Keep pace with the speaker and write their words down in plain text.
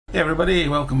Hey everybody,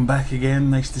 welcome back again,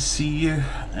 nice to see you.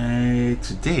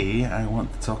 Today I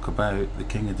want to talk about the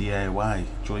king of DIY,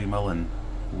 Joey Mullen,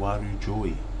 Waru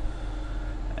Joey.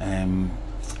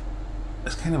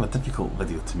 It's kind of a difficult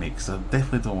video to make because I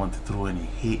definitely don't want to throw any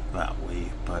hate that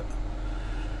way, but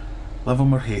love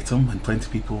him or hate him, and plenty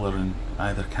of people are in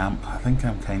either camp. I think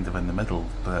I'm kind of in the middle,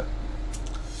 but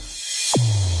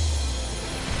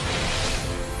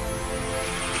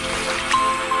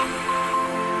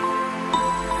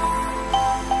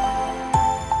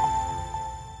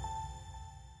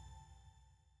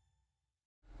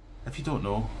if you don't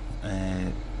know,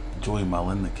 Joey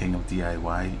Mullen, the king of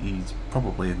DIY, he's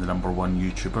probably the #1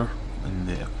 YouTuber in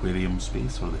the aquarium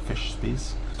space or the fish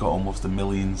space. He's got almost 1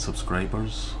 million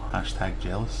subscribers,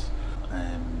 #jealous.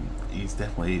 He's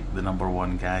definitely the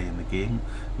 #1 guy in the game.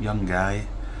 Young guy,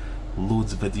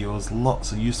 loads of videos,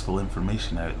 lots of useful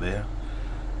information out there.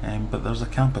 But there's a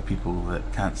camp of people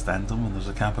that can't stand him, and there's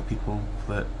a camp of people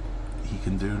that he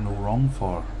can do no wrong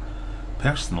for.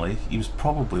 Personally, he was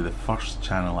probably the first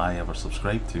channel I ever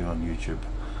subscribed to on YouTube.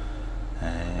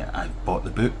 I've bought the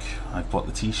book, I've bought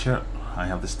the t-shirt, I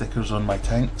have the stickers on my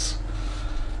tanks.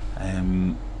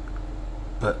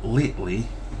 But lately,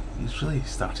 he's really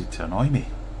started to annoy me.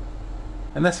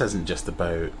 And this isn't just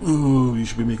about, oh, you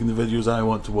should be making the videos I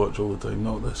want to watch all the time,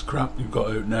 not this crap you've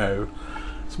got out now.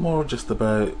 It's more just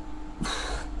about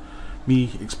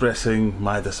me expressing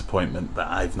my disappointment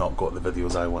that I've not got the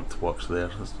videos I want to watch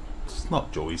there. It's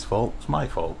not Joey's fault, it's my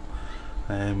fault.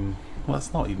 Well,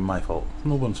 it's not even my fault, it's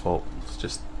no one's fault, it's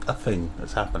just a thing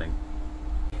that's happening.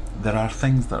 There are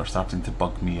things that are starting to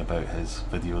bug me about his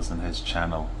videos and his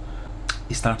channel.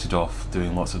 He started off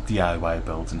doing lots of DIY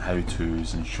builds and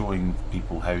how-tos and showing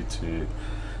people how to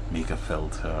make a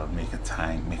filter, make a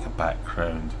tank, make a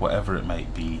background, whatever it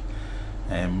might be.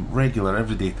 Regular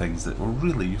everyday things that were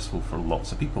really useful for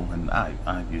lots of people, and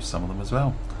I've used some of them as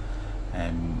well.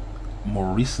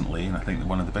 More recently, and I think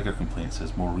one of the bigger complaints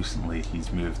is more recently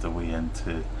he's moved away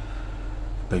into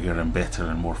bigger and better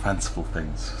and more fanciful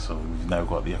things. So we've now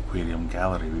got the aquarium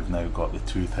gallery, we've now got the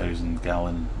 2,000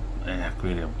 gallon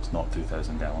aquarium. It's not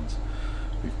 2,000 gallons.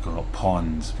 We've got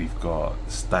ponds, we've got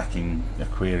stacking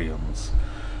aquariums.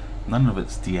 None of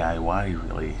it's DIY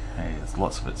really.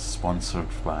 Lots of it's sponsored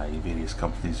by various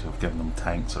companies who have given them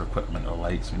tanks or equipment or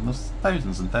lights. I mean, there's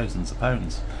thousands and thousands of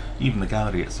pounds. Even the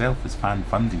gallery itself is fan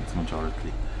funded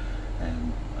majority.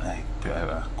 I put out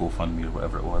a GoFundMe or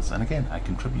whatever it was, and again I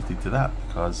contributed to that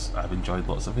because I've enjoyed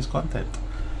lots of his content.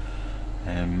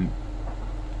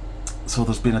 So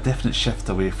there's been a definite shift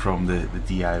away from the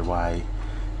DIY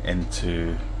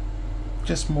into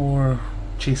just more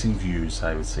chasing views,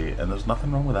 I would say, and there's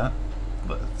nothing wrong with that.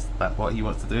 That's what he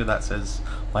wants to do, that's his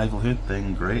livelihood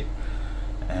thing, great.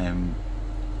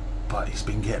 But he's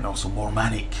been getting also more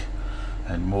manic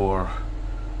and more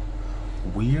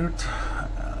weird.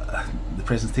 The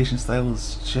presentation style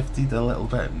has shifted a little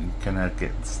bit and kind of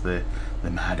gets the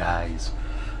mad eyes.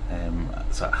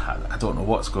 So I don't know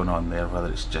what's going on there, whether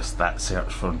it's just that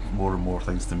search for more and more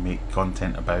things to make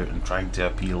content about and trying to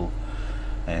appeal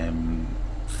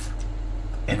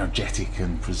energetic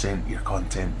and present your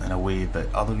content in a way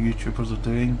that other YouTubers are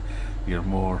doing. Your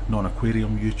more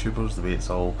non-aquarium YouTubers, the way it's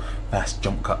all fast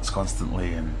jump cuts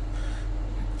constantly and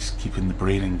just keeping the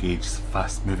brain engaged,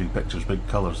 fast moving pictures, big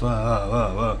colours,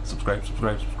 subscribe,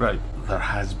 subscribe, subscribe. There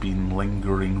has been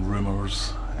lingering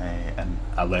rumours and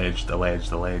alleged, I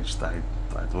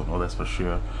don't know this for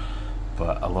sure,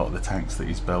 but a lot of the tanks that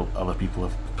he's built, other people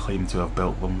have claimed to have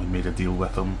built them and made a deal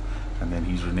with him, and then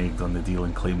he's reneged on the deal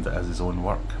and claimed it as his own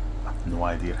work. I have no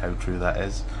idea how true that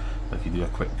is, but if you do a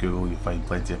quick Google you'll find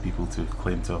plenty of people to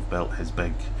claim to have built his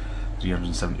big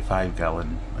 375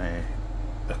 gallon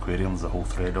aquarium. There's a whole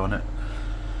thread on it.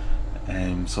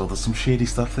 So there's some shady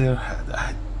stuff there.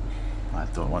 I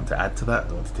don't want to add to that, I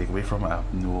don't want to take away from it. I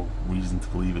have no reason to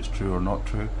believe it's true or not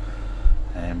true,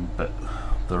 but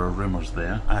there are rumours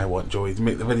there. I want Joey to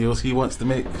make the videos he wants to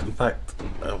make. In fact,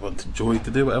 I want Joey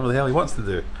to do whatever the hell he wants to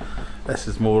do. This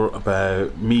is more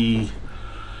about me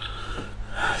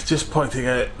just pointing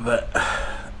out that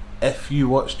if you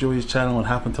watch Joey's channel and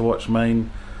happen to watch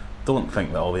mine, don't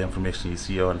think that all the information you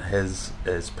see on his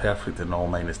is perfect and all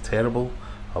mine is terrible.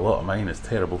 A lot of mine is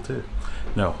terrible too.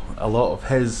 No, a lot of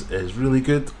his is really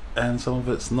good and some of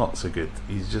it's not so good.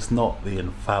 He's just not the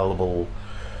infallible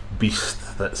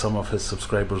beast that some of his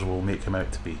subscribers will make him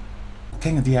out to be.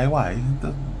 King of DIY,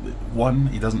 one,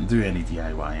 he doesn't do any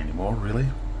DIY anymore really.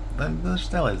 There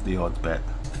still is the odd bit.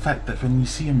 The fact that when you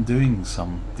see him doing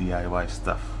some DIY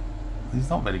stuff, he's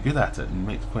not very good at it and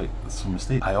makes quite some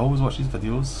mistakes. I always watch his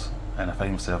videos and I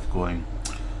find myself going,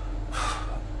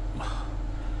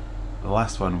 The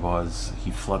last one was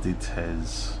he flooded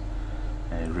his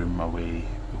room away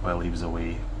while he was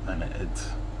away, and it had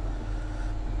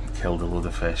killed a load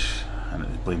of fish, and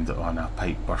it blamed it on a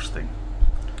pipe bursting.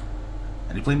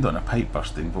 And he blamed it on a pipe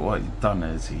bursting, but what he'd done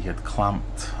is he had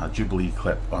clamped a Jubilee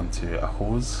clip onto a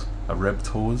hose, a ribbed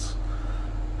hose.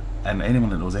 And anyone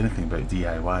that knows anything about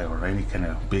DIY or any kind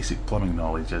of basic plumbing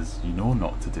knowledge is, you know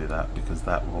not to do that, because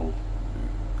that will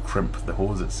crimp the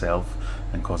hose itself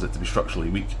and cause it to be structurally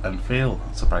weak and fail.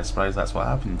 Surprise, surprise, that's what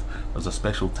happened. There's a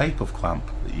special type of clamp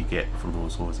that you get for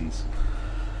those hoses.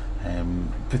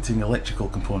 Putting electrical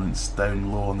components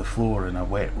down low on the floor in a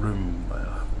wet room.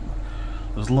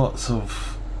 There's lots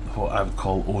of what I would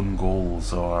call own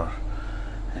goals or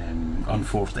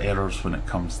unforced errors when it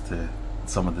comes to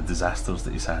some of the disasters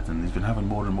that he's had, and he's been having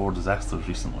more and more disasters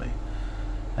recently.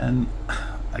 And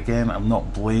again, I'm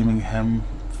not blaming him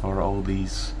for all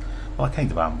these, well, I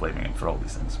kind of am blaming him for all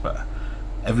these things, but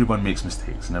everyone makes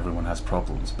mistakes and everyone has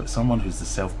problems, but someone who's the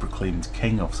self-proclaimed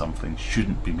king of something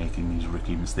shouldn't be making these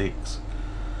rookie mistakes.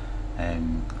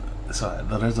 So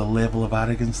there is a level of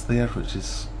arrogance there which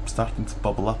is starting to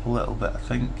bubble up a little bit, I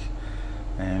think.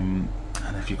 And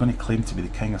if you're going to claim to be the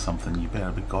king of something, you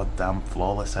better be goddamn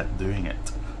flawless at doing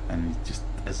it, and he just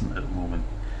isn't at the moment.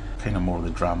 Kind of more the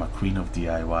drama queen of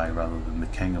DIY rather than the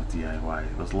king of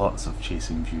DIY. There's lots of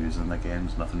chasing views, and again,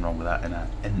 there's nothing wrong with that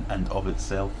in and of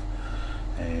itself.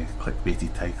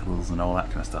 Clickbaity titles and all that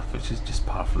kind of stuff, which is just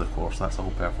par for the course. That's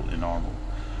all perfectly normal.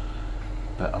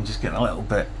 But I'm just getting a little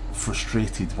bit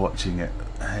frustrated watching it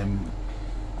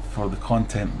for the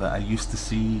content that I used to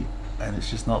see, and it's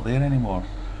just not there anymore.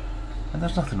 And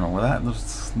there's nothing wrong with that.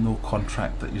 There's no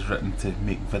contract that he's written to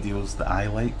make videos that I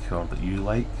like or that you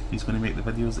like. He's going to make the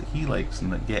videos that he likes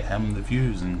and that get him the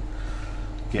views and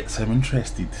gets him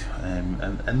interested,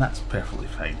 and that's perfectly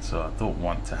fine. So I don't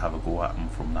want to have a go at him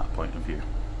from that point of view.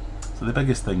 So the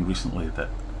biggest thing recently that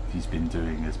he's been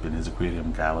doing has been his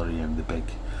aquarium gallery and the big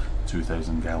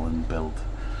 2,000 gallon build.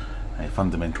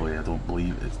 Fundamentally, I don't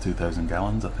believe it's 2,000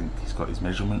 gallons. I think he's got his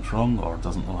measurements wrong or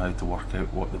doesn't know how to work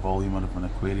out what the volume of an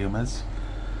aquarium is.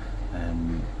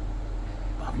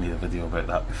 I've made a video about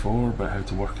that before, about how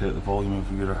to work out the volume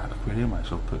of your aquarium. I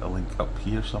shall put a link up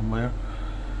here somewhere,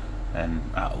 and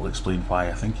that'll explain why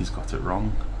I think he's got it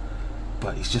wrong.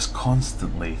 But he's just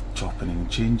constantly chopping and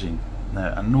changing.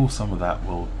 Now, I know some of that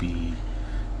will be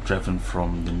driven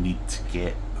from the need to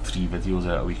get 3 videos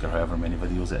out a week or however many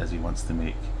videos it is he wants to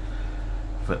make.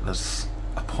 But there's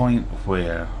a point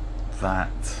where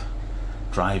that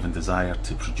drive and desire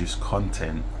to produce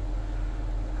content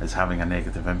is having a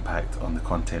negative impact on the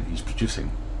content he's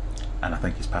producing, and I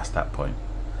think he's past that point.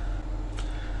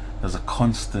 There's a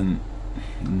constant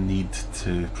need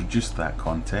to produce that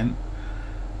content,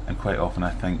 and quite often I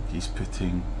think he's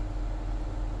putting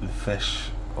the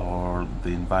fish or the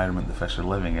environment the fish are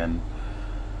living in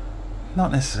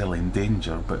not necessarily in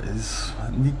danger, but is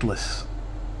needless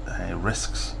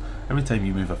risks. Every time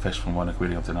you move a fish from one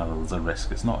aquarium to another, there's a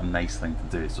risk. It's not a nice thing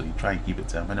to do, so you try and keep it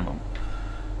to a minimum.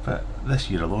 But this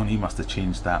year alone, he must have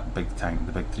changed that big tank,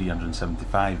 the big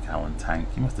 375 gallon tank,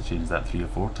 he must have changed that 3 or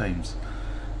 4 times.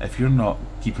 If you're not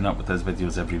keeping up with his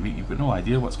videos every week, you've got no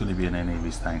idea what's going to be in any of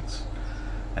his tanks.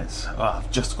 It's, oh,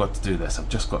 I've just got to do this, I've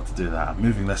just got to do that, I'm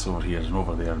moving this over here and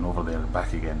over there and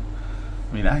back again.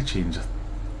 I mean, I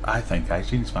think I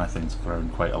change my things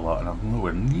around quite a lot, and I'm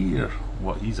nowhere near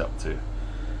what he's up to.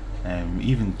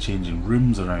 Even changing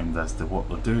rooms around as to what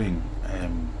they're doing.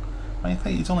 I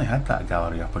think he's only had that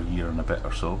gallery up a year and a bit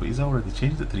or so, but he's already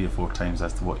changed it 3 or 4 times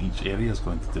as to what each area is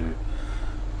going to do.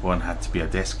 One had to be a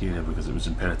desk area because it was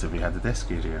imperative he had a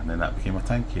desk area, and then that became a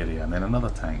tank area, and then another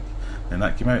tank. Then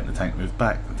that came out and the tank moved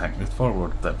back, the tank moved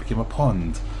forward, that became a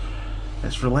pond.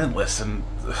 It's relentless, and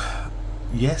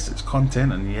yes, it's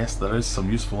content, and yes, there is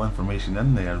some useful information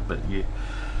in there, but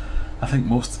I think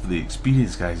most of the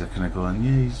experienced guys are kind of going,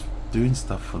 yeah, he's doing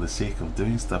stuff for the sake of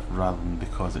doing stuff rather than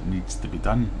because it needs to be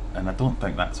done, and I don't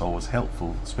think that's always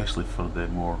helpful, especially for the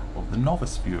more of the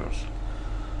novice viewers.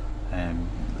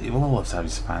 He will always have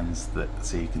his fans that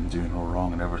say he can do no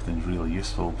wrong and everything's really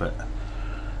useful, but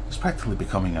it's practically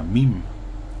becoming a meme.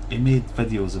 He made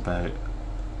videos about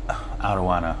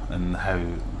arowana and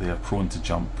how they are prone to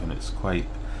jump, and it's quite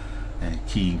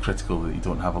key and critical that you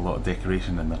don't have a lot of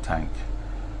decoration in their tank.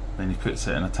 Then he puts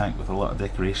it in a tank with a lot of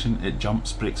decoration, it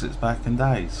jumps, breaks its back and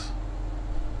dies.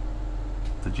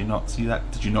 Did you not see that?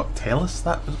 Did you not tell us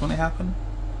that was going to happen?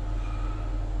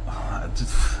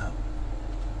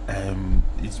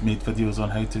 He's made videos on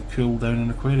how to cool down an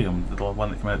aquarium. The one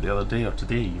that came out the other day, or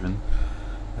today even,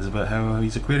 is about how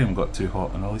his aquarium got too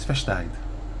hot and all his fish died.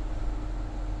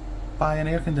 Buy an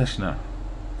air conditioner.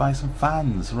 buy some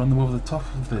fans, run them over the top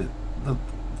of the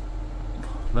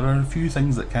there are a few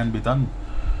things that can be done.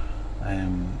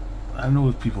 I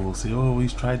know people will say, oh,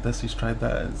 he's tried this, he's tried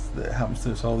that, it happens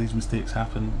to us, all these mistakes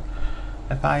happen.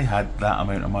 If I had that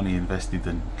amount of money invested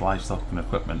in livestock and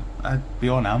equipment, I'd be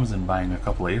on Amazon buying a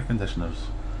couple of air conditioners,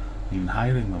 even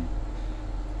hiring them.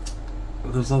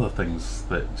 But there's other things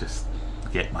that just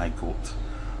get my goat.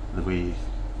 The way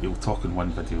you'll talk in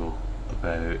one video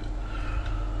about,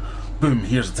 boom,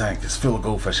 here's a tank, it's full of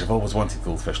goldfish, I've always wanted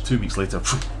goldfish. 2 weeks later,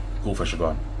 goldfish are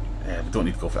gone. We don't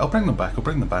need goldfish. I'll bring them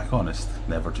back, honest,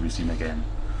 never to be seen again.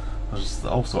 There's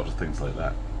all sorts of things like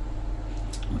that.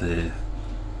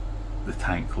 The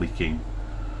tank leaking,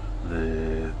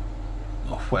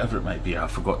 whatever it might be, I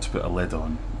forgot to put a lid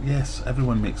on. Yes,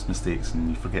 everyone makes mistakes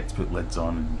and you forget to put lids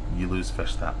on and you lose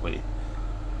fish that way.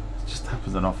 It just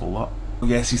happens an awful lot.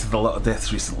 Yes, he's had a lot of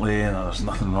deaths recently and there's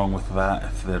nothing wrong with that.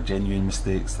 If they're genuine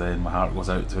mistakes, then my heart goes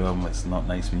out to him. It's not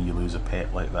nice when you lose a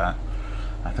pet like that.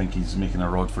 I think he's making a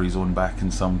rod for his own back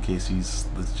in some cases.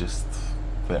 There's just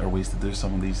better ways to do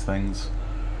some of these things.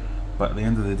 But at the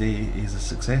end of the day, he's a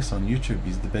success on YouTube.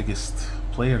 He's the biggest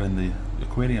player in the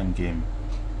aquarium game.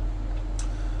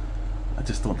 I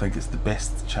just don't think it's the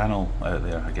best channel out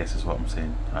there, I guess is what I'm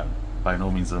saying. By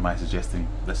no means am I suggesting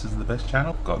this is the best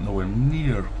channel. Got nowhere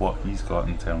near what he's got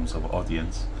in terms of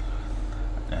audience.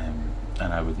 And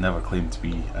I would never claim to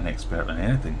be an expert in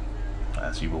anything,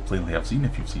 as you will plainly have seen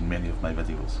if you've seen many of my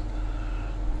videos.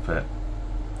 But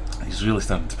he's really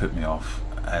starting to put me off,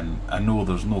 and I know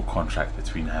there's no contract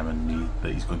between him and me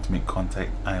that he's going to make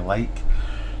content I like.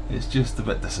 It's just a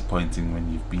bit disappointing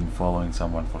when you've been following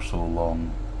someone for so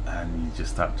long and you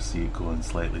just start to see it going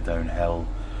slightly downhill.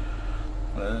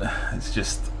 It's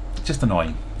just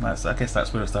annoying. I guess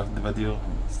that's where I started the video.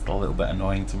 It's a little bit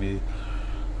annoying to me.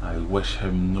 I wish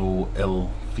him no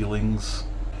ill feelings.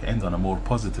 End on a more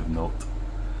positive note.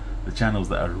 The channels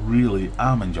that I really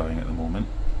am enjoying at the moment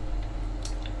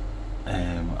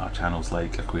are channels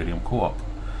like Aquarium Co-op.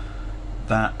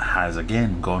 That has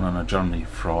again gone on a journey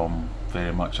from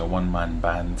very much a one-man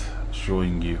band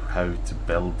showing you how to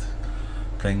build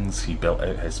things. He built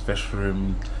out his fish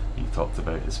room, he talked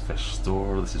about his fish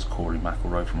store. This is Corey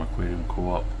McElroy from Aquarium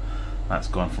Co-op. That's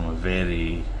gone from a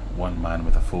very one man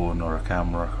with a phone or a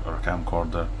camera or a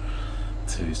camcorder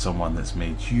to someone that's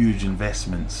made huge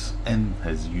investments in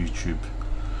his YouTube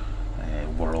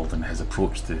world and his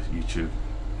approach to YouTube,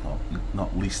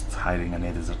 not least hiring an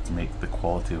editor to make the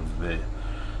quality of the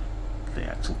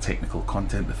actual technical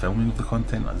content, the filming of the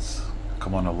content has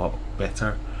come on a lot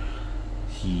better.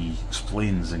 He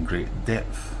explains in great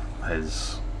depth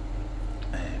his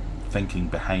thinking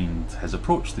behind his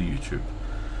approach to YouTube,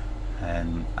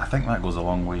 and I think that goes a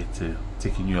long way to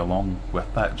taking you along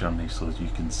with that journey, so that you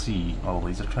can see, oh,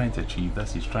 he's trying to achieve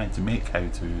this, he's trying to make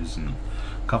how-tos and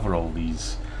cover all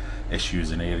these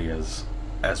issues and areas,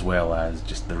 as well as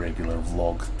just the regular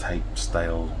vlog type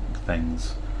style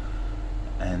things.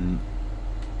 And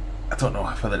I don't know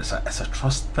whether it's a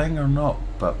trust thing or not,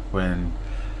 but when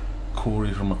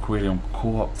Corey from Aquarium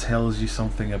Co-op tells you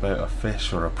something about a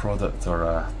fish or a product or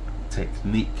a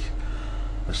technique,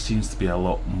 there seems to be a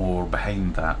lot more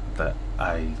behind that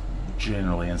I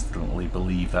generally instantly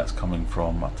believe that's coming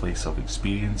from a place of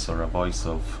experience or a voice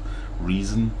of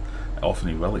reason. Often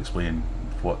he will explain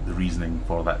what the reasoning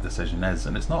for that decision is,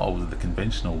 and it's not always the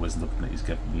conventional wisdom that he's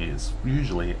given me, it's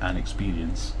usually an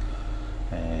experience,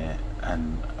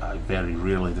 and I very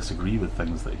rarely disagree with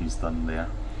things that he's done there.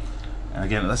 And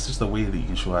again, that's just a way that you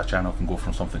can show a channel can go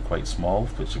from something quite small,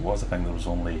 which it was, I think there was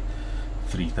only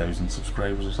 3,000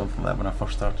 subscribers or something like that when I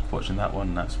first started watching that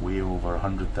one. That's way over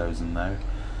 100,000 now.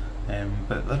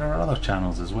 But there are other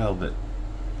channels as well that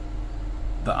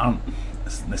aren't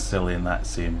necessarily in that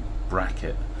same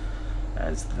bracket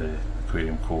as the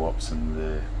Aquarium Co-ops and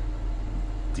the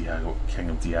King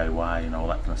of DIY and all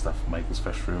that kind of stuff. Michael's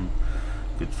Fish Room,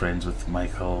 good friends with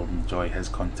Michael, enjoy his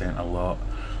content a lot.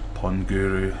 Pond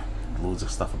Guru, loads of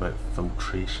stuff about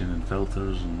filtration and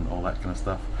filters and all that kind of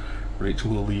stuff.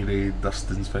 Rachel O'Leary,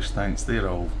 Dustin's Fish Tanks, they're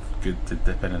all good to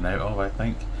dip in and out of, I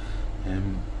think.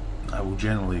 I will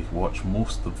generally watch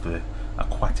most of the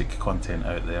aquatic content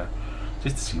out there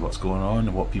just to see what's going on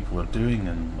and what people are doing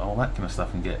and all that kind of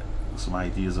stuff, and get some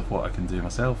ideas of what I can do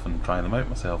myself and try them out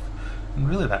myself. And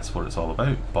really that's what it's all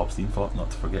about. Bob Steenfort, not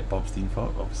to forget Bob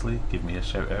Steenfort, obviously, gave me a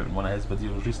shout out in one of his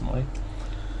videos recently.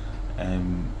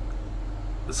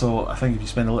 So I think if you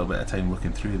spend a little bit of time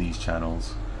looking through these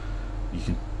channels, you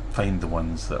can find the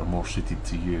ones that are more suited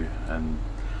to you. And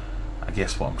I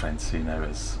guess what I'm trying to say now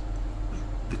is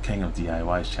the King of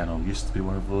DIY's channel used to be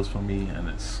one of those for me, and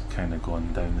it's kind of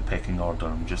gone down the pecking order.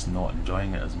 I'm just not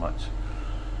enjoying it as much.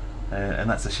 and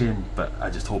that's a shame, but I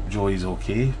just hope Joey's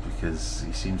okay, because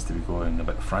he seems to be going a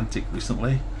bit frantic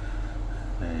recently.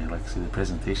 Like I say, the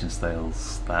presentation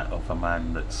style's that of a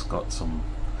man that's got some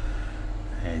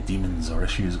demons or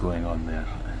issues going on there.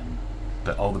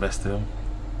 But all the best to him.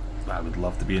 I would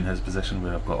love to be in his position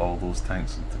where I've got all those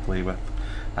tanks to play with.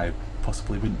 I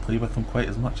possibly wouldn't play with them quite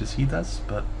as much as he does,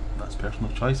 but that's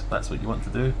personal choice. If that's what you want to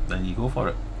do, then you go for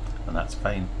it, and that's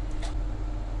fine.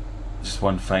 Just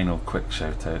one final quick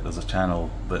shout out. There's a channel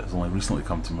that's only recently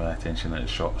come to my attention that is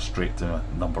shot straight to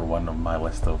number one on my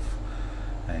list of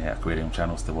aquarium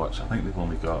channels to watch. I think they've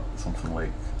only got something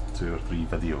like 2 or 3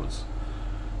 videos.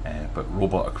 But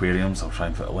Robot Aquariums, I'll try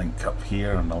and put a link up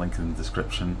here and a link in the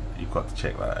description. You've got to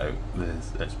check that out.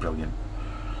 It's brilliant.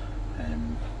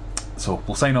 So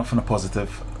we'll sign off on a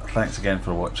positive. Thanks again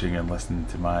for watching and listening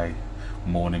to my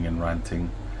moaning and ranting.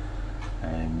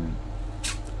 I'm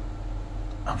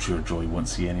sure Joey won't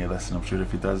see any of this, and I'm sure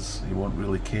if he does, he won't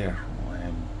really care.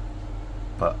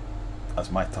 But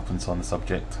that's my tuppence on the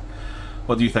subject.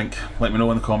 What do you think? Let me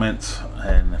know in the comments,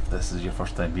 and if this is your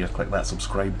first time here, click that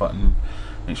subscribe button.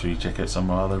 Make sure you check out some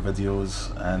of my other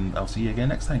videos, and I'll see you again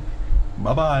next time.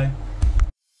 Bye bye.